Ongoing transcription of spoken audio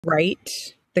Write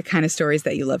the kind of stories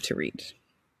that you love to read.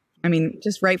 I mean,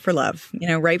 just write for love,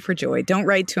 write for joy. Don't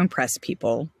write to impress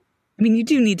people. I mean, you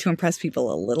do need to impress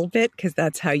people a little bit because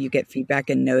that's how you get feedback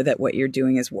and know that what you're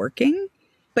doing is working.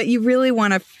 But you really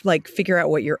want to figure out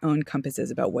what your own compass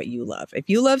is about what you love. If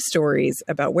you love stories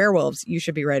about werewolves, you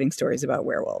should be writing stories about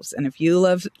werewolves. And if you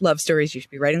love love stories, you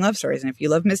should be writing love stories. And if you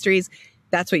love mysteries,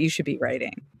 that's what you should be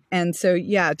writing. And so,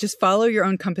 yeah, just follow your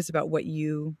own compass about what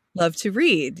you love to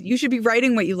read. You should be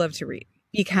writing what you love to read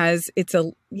because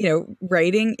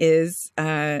writing is,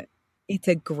 it's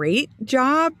a great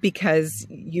job because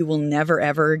you will never,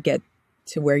 ever get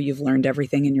to where you've learned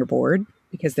everything and you're bored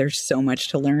because there's so much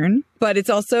to learn. But it's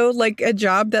also like a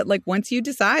job that once you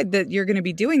decide that you're going to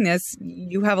be doing this,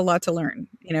 you have a lot to learn.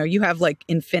 You have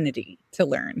infinity to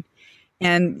learn.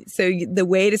 And so the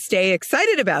way to stay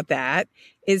excited about that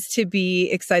is to be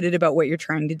excited about what you're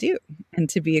trying to do and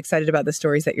to be excited about the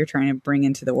stories that you're trying to bring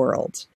into the world.